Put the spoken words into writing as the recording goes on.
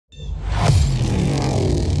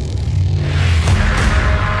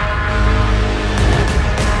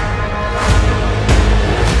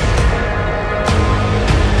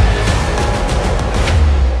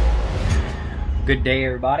Good day,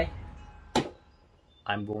 everybody.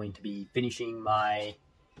 I'm going to be finishing my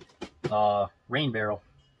rain barrel.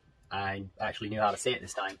 I actually knew how to say it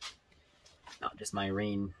this time. Not just my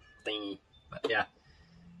rain thingy, but yeah.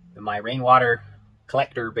 My rainwater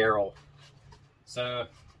collector barrel. So,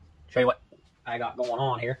 show you what I got going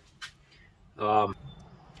on here. Found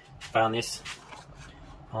this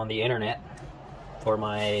on the internet for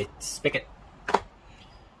my spigot.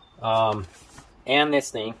 And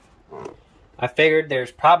this thing. I figured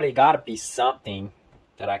there's probably got to be something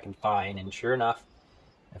that I can find, and sure enough,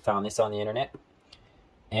 I found this on the internet.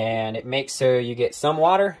 And it makes so you get some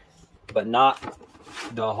water, but not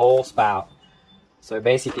the whole spout. So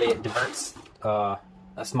basically it diverts a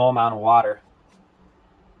small amount of water,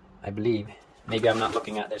 I believe. Maybe I'm not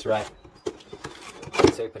looking at this right.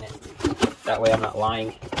 Let's open it. That way I'm not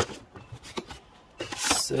lying.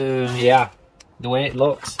 So yeah, the way it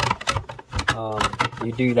looks,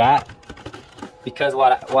 you do that. Because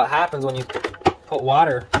what happens when you put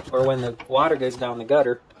water, or when the water goes down the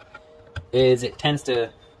gutter, is it tends to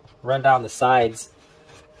run down the sides,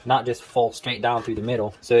 not just fall straight down through the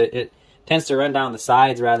middle. So it tends to run down the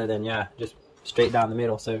sides rather than, yeah, just straight down the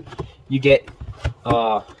middle. So you get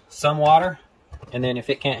some water, and then if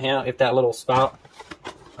it can't handle, if that little spout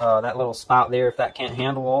there, if that can't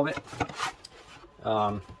handle all of it,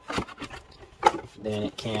 then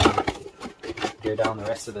it can go down the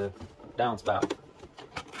rest of the downspout.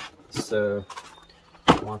 So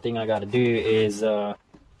one thing I got to do is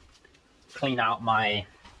clean out my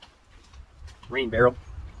rain barrel.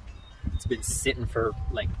 It's been sitting for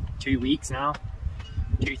like 2 weeks now,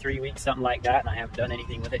 2-3 weeks, something like that, and I haven't done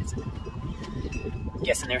anything with it. So I'm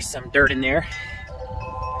guessing there's some dirt in there.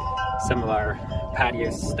 Some of our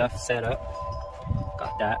patio stuff set up.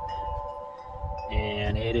 Got that.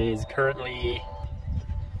 And it is currently,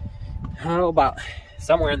 I don't know, about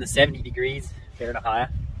somewhere in the 70 degrees Fahrenheit.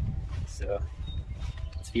 So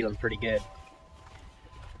it's feeling pretty good.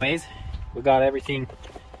 Anyways, we got everything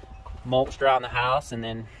mulched around the house, and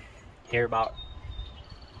then here about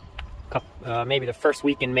maybe the first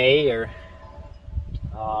week in May or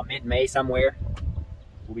mid-May somewhere,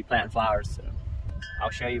 we'll be planting flowers. So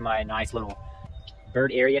I'll show you my nice little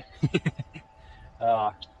bird area.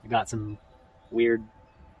 We got some weird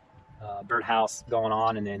bird house going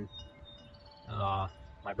on, and then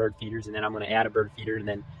my bird feeders, and then I'm going to add a bird feeder, and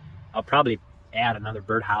then I'll probably add another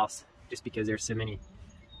bird house, just because there's so many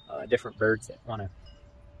different birds that want to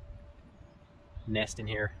nest in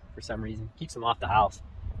here for some reason. Keeps them off the house.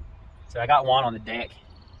 So I got one on the deck,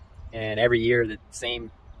 and every year the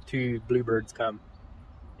same 2 bluebirds come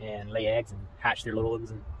and lay eggs and hatch their little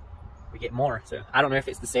ones, and we get more. So I don't know if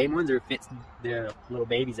it's the same ones or if it's the little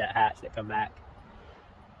babies that hatch that come back.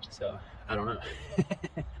 So I don't know.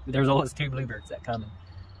 There's always 2 bluebirds that come,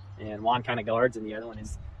 and one kind of guards, and the other one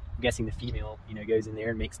is, I'm guessing, the female, goes in there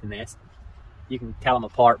and makes the nest. You can tell them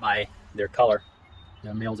apart by their color.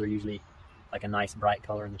 The males are usually like a nice bright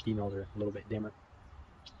color, and the females are a little bit dimmer.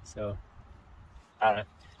 So I don't know.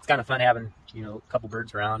 It's kind of fun having, a couple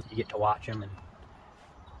birds around. You get to watch them, and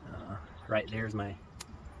right there's my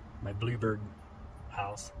bluebird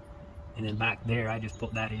house, and then back there I just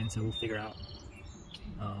put that in, so we'll figure out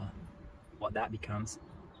what that becomes.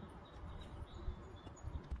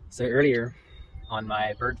 So earlier on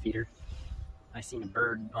my bird feeder, I seen a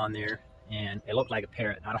bird on there, and it looked like a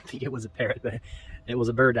parrot. I don't think it was a parrot, but it was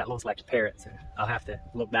a bird that looks like a parrot, so I'll have to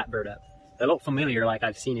look that bird up. It looked familiar, like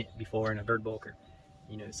I've seen it before in a bird book, or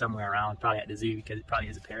somewhere around, probably at the zoo, because it probably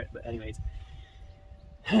is a parrot. But anyways,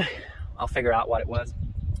 I'll figure out what it was.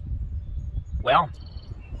 Well,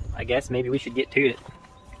 I guess maybe we should get to it.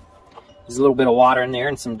 There's a little bit of water in there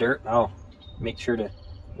and some dirt. I'll make sure to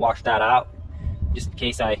wash that out, just in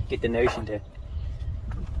case I get the notion to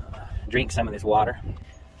drink some of this water.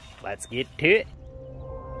 Let's get to it.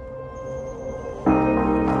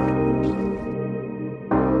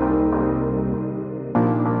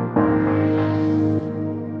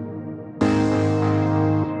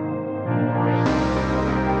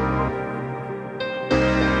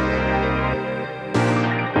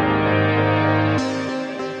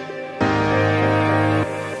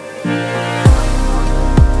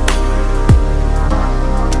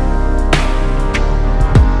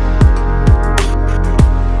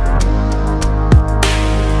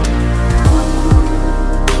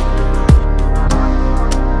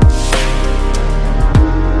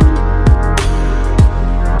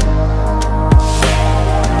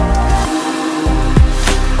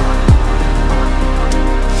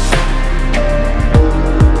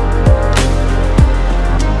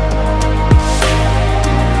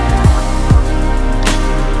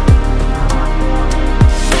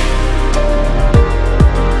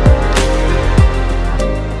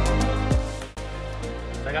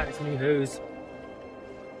 a new hose.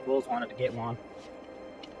 Will's wanted to get one.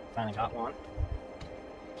 Finally got one.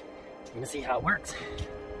 I'm gonna see how it works.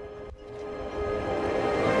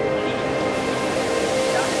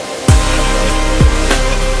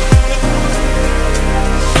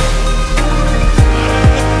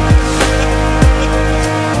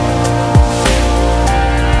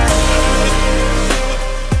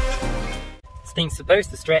 This thing's supposed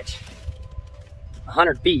to stretch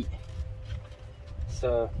 100 feet.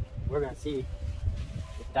 So we're gonna see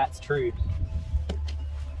if that's true.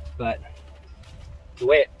 But the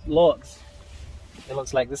way it looks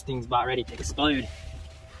like this thing's about ready to explode.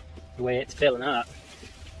 The way it's filling up.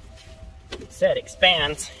 It said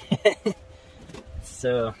expands.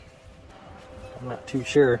 So I'm not too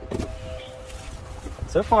sure.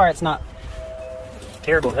 So far it's not a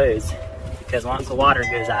terrible hose, because once the water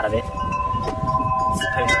goes out of it, it's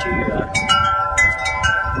supposed to,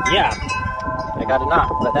 yeah, I got a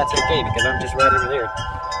knot, but that's okay because I'm just right over there.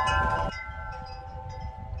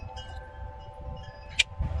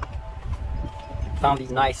 Found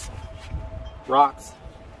these nice rocks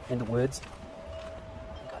in the woods.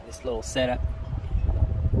 Got this little setup.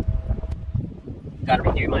 Got to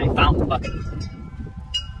redo my fountain bucket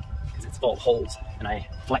because it's full of holes and I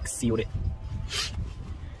flex sealed it.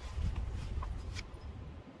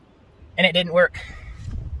 And it didn't work.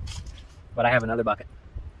 But I have another bucket,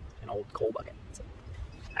 an old coal bucket. So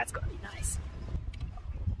that's gonna be nice.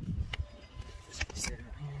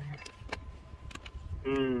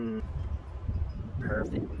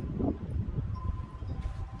 Perfect.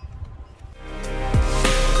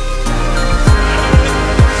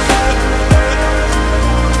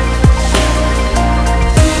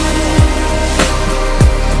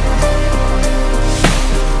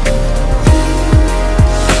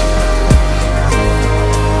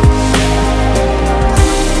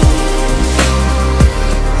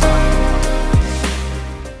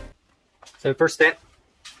 So first step,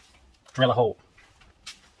 drill a hole.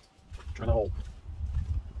 Drill a hole.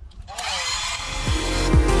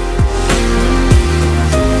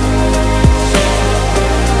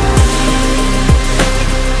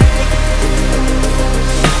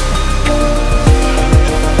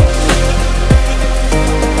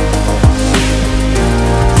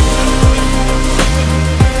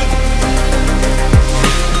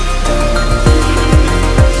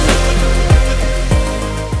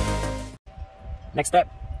 Next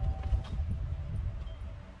step,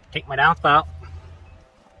 take my downspout,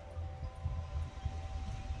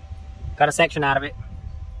 cut a section out of it.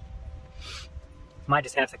 Might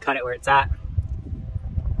just have to cut it where it's at.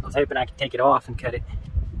 I was hoping I could take it off and cut it.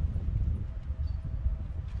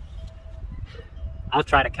 I'll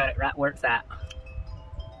try to cut it right where it's at.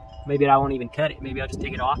 Maybe I won't even cut it. Maybe I'll just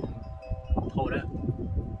take it off and pull it up.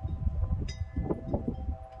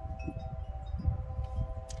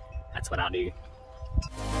 That's what I'll do.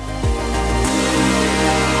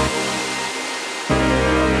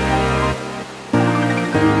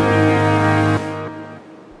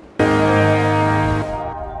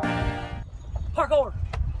 Parkour!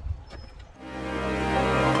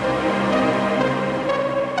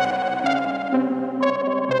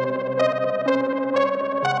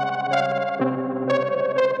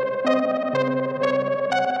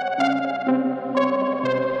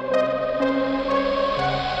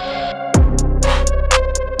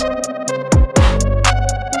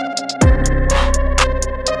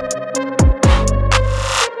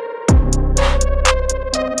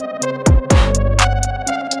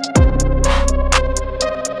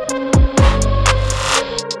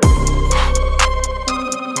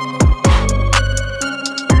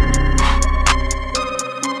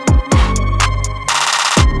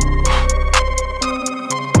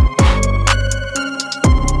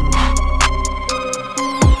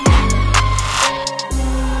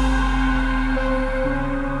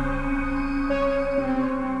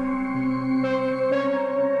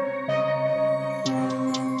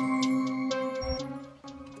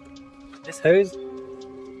 This hose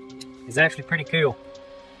is actually pretty cool.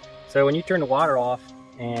 So when you turn the water off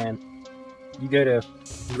and you go to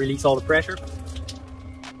release all the pressure,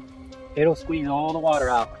 it'll squeeze all the water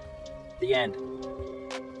out the end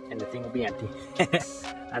and the thing will be empty.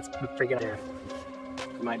 That's freaking there.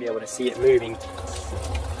 You might be able to see it moving.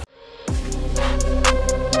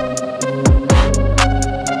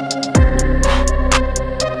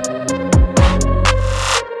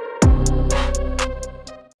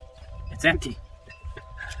 It's empty.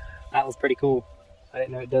 That was pretty cool. I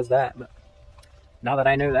didn't know it does that, but now that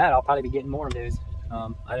I know that, I'll probably be getting more of those.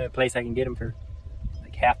 I know a place I can get them for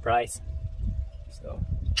like half price. So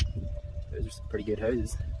those are some pretty good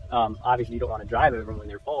hoses. Obviously, you don't want to drive over them when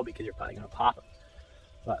they're full because you're probably going to pop them.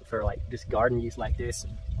 But for like just garden use like this,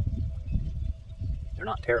 they're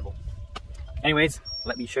not terrible. Anyways,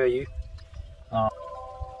 let me show you.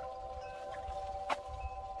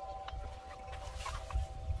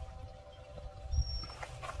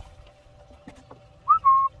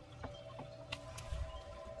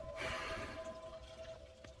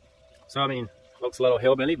 So I mean, looks a little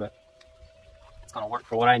hillbilly, but it's gonna work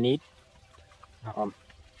for what I need. The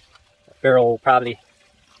barrel will probably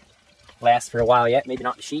last for a while yet, maybe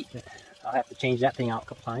not the sheet, but I'll have to change that thing out a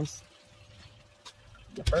couple times.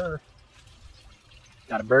 The bird.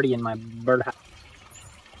 Got a birdie in my bird house.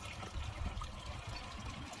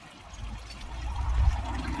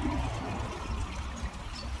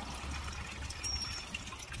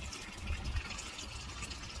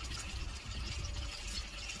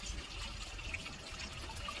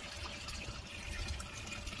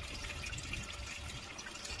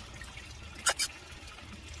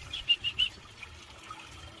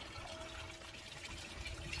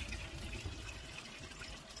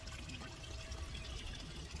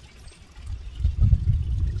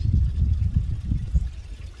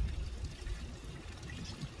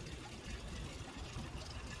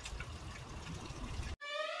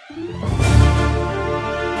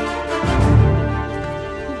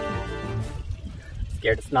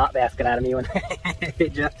 Scared the snot basket out of me when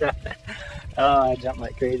it jumped up. Oh, I jumped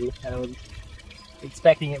like crazy. I was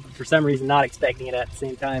expecting it, but for some reason not expecting it at the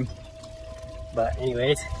same time. But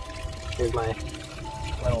anyways, here's my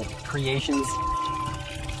little creations.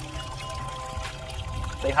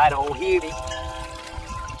 Say hi to old Hughie.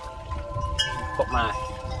 Put my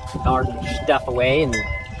garden stuff away and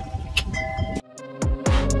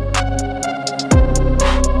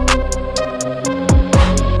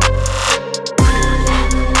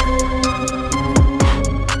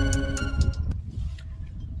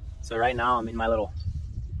so right now I'm in my little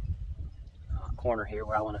corner here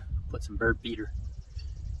where I want to put some bird feeder,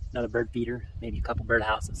 another bird feeder, maybe a couple bird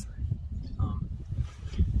houses.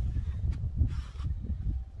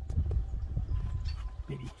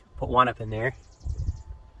 Maybe put one up in there.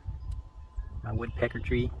 My woodpecker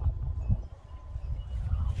tree.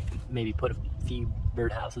 Maybe put a few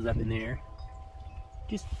bird houses up in there.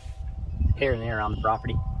 Just here and there around the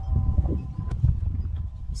property.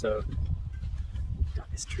 So got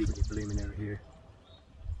this tree really blooming over here.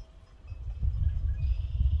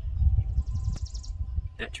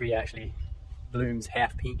 That tree actually blooms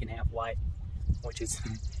half pink and half white, which is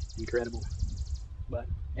incredible. But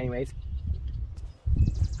anyways,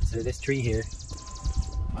 so this tree here,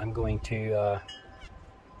 I'm going to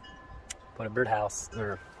put a birdhouse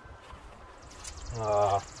or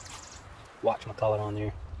whatchamacallit on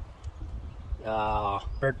there.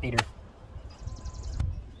 Bird feeder.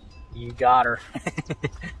 You got her.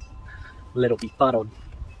 A little befuddled,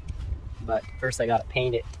 but first I gotta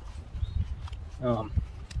paint it.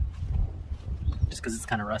 Just because it's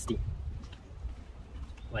kind of rusty,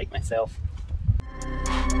 like myself.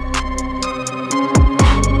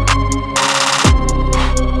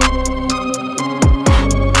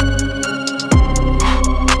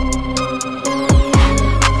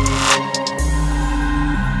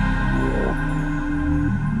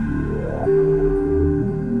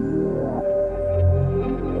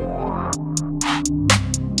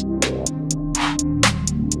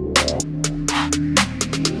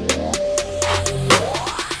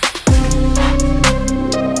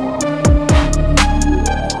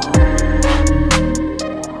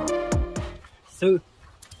 So,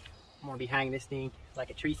 I'm going to be hanging this thing like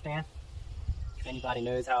a tree stand. If anybody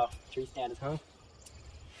knows how a tree stand is hung,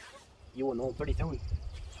 you will know pretty soon.